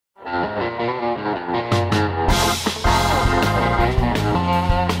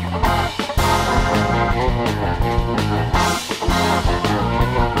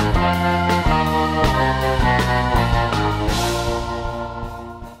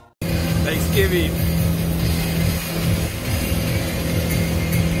Thanksgiving.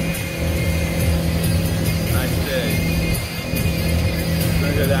 Nice day. I'm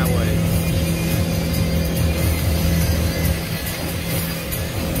gonna go that way.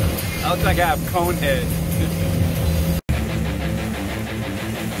 I look like I have cone head.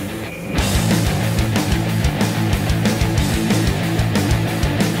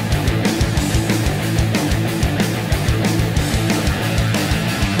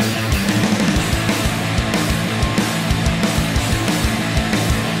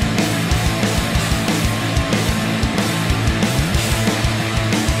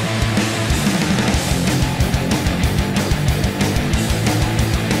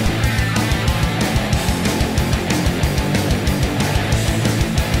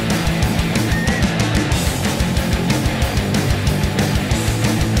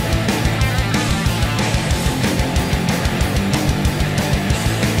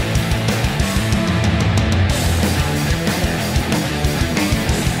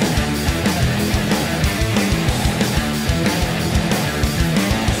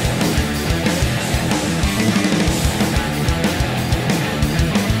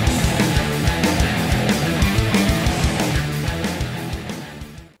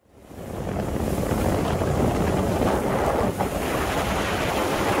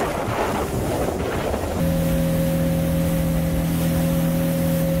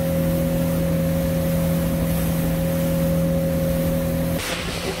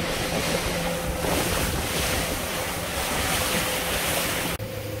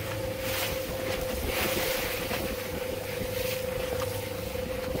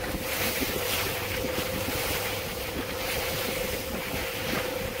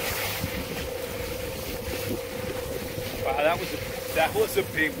 Wow, that was a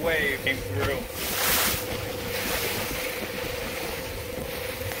big wave came through.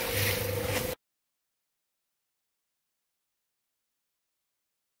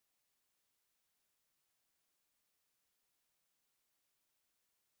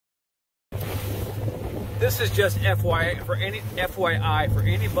 This is just FYI for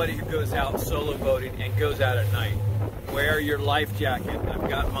anybody who goes out solo boating and goes out at night. Wear your life jacket. I've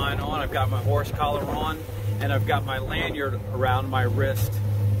got mine on, I've got my horse collar on, and I've got my lanyard around my wrist.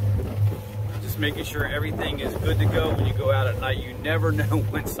 Just making sure everything is good to go when you go out at night. You never know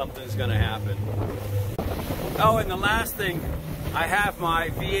when something's gonna happen. Oh, and the last thing, I have my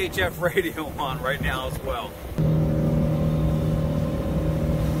VHF radio on right now as well.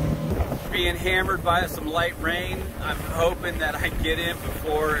 Being hammered by some light rain. I'm hoping that I get in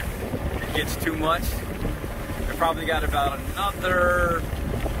before it gets too much. I probably got about another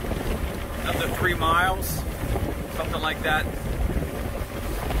 3 miles, something like that.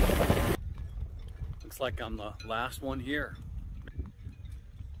 Looks like I'm the last one here.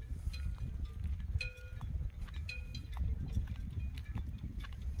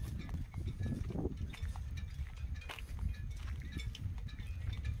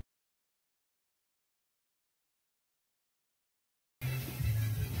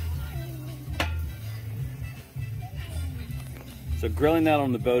 So grilling that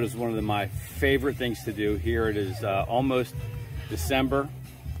on the boat is one of my favorite things to do. Here it is almost December.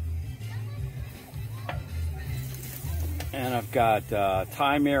 And I've got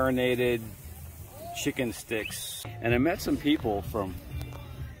Thai marinated chicken sticks. And I met some people from,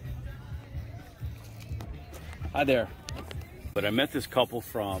 hi there. But I met this couple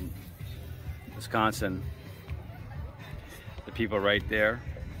from Wisconsin. The people right there.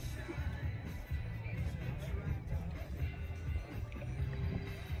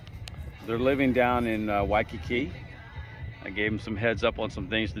 They're living down in Waikiki. I gave them some heads up on some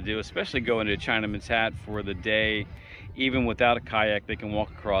things to do, especially going to Chinaman's Hat for the day. Even without a kayak, they can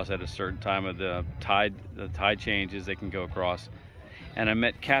walk across at a certain time of the tide changes, they can go across. And I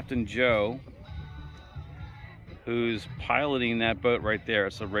met Captain Joe, who's piloting that boat right there.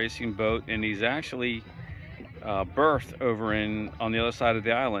 It's a racing boat, and he's actually berthed over on the other side of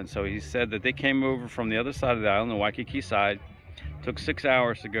the island. So he said that they came over from the other side of the island, the Waikiki side. Took 6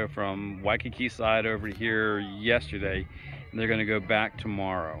 hours to go from Waikiki side over here yesterday, and they're gonna go back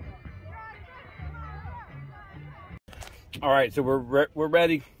tomorrow. All right, so we're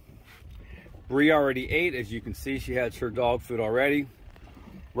ready. Bree already ate. As you can see, she has her dog food already.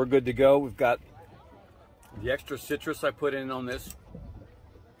 We're good to go. We've got the extra citrus I put in on this.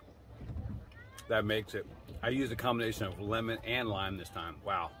 That makes it. I used a combination of lemon and lime this time.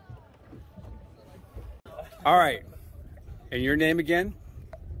 Wow. All right. And your name again?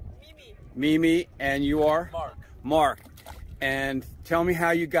 Mimi. Mimi, and you are? Mark. Mark. And tell me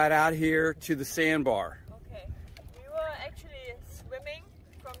how you got out here to the sandbar. Okay. We were actually swimming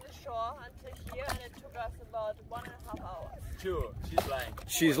from from the shore until here, and it took us about 1.5 hours. 2. She's lying.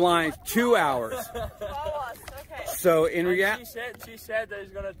 She's lying. 2 hours. 2 hours, okay. So in reality, she said that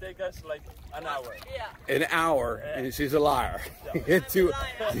it's gonna take us like an hour. Yeah. an hour, and she's a liar. Yeah.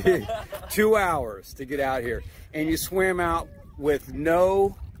 2 hours to get out here, and you swam out with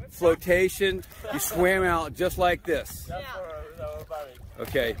no flotation. You swam out just like this. That's for Barry.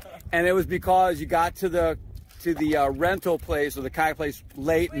 Okay, and it was because you got to the rental place or the kayak place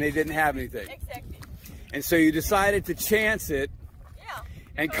late, and they didn't have anything. Exactly. And so you decided to chance it, Yeah.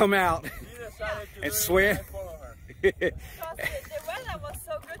 and come out and swim. Because the weather was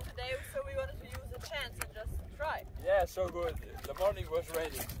so good today, so we wanted to use a chance and just try. Yeah, so good. The morning was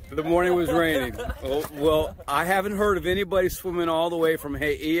raining. The morning was raining. Well, I haven't heard of anybody swimming all the way from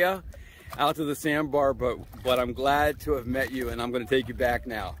Heia out to the sandbar, but I'm glad to have met you, and I'm going to take you back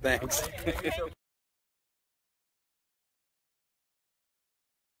now. Thanks.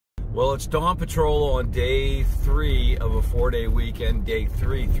 Well, it's Dawn Patrol on day 3 of a 4-day weekend. Day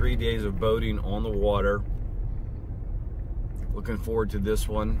 3, 3 days of boating on the water. Looking forward to this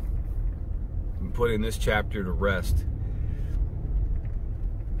one. I'm putting this chapter to rest.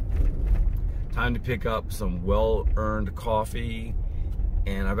 Time to pick up some well-earned coffee,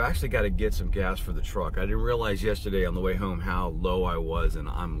 and I've actually got to get some gas for the truck. I didn't realize yesterday on the way home how low I was, and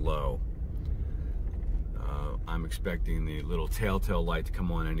I'm low. I'm expecting the little telltale light to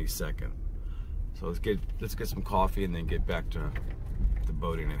come on any second. So let's get some coffee and then get back to the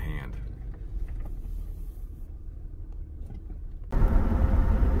boating at hand.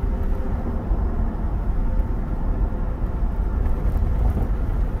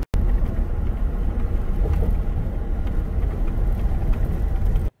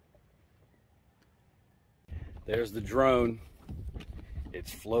 There's the drone.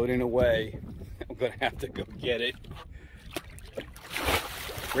 It's floating away. I'm gonna have to go get it.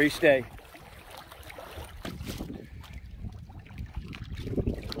 Where you stay?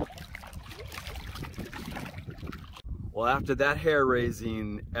 Well, after that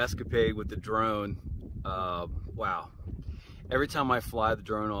hair-raising escapade with the drone, wow. Every time I fly the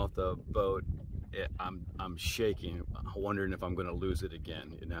drone off the boat, I'm shaking, wondering if I'm gonna lose it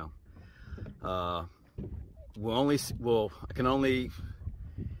again, you know. I can only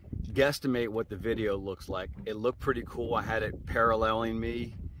guesstimate what the video looks like. It looked pretty cool. I had it paralleling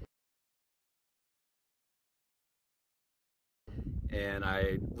me, and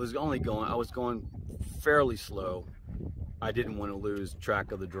I was going fairly slow. I didn't want to lose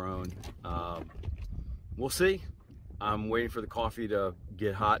track of the drone. We'll see. I'm waiting for the coffee to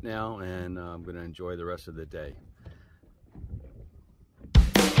get hot now, and I'm going to enjoy the rest of the day.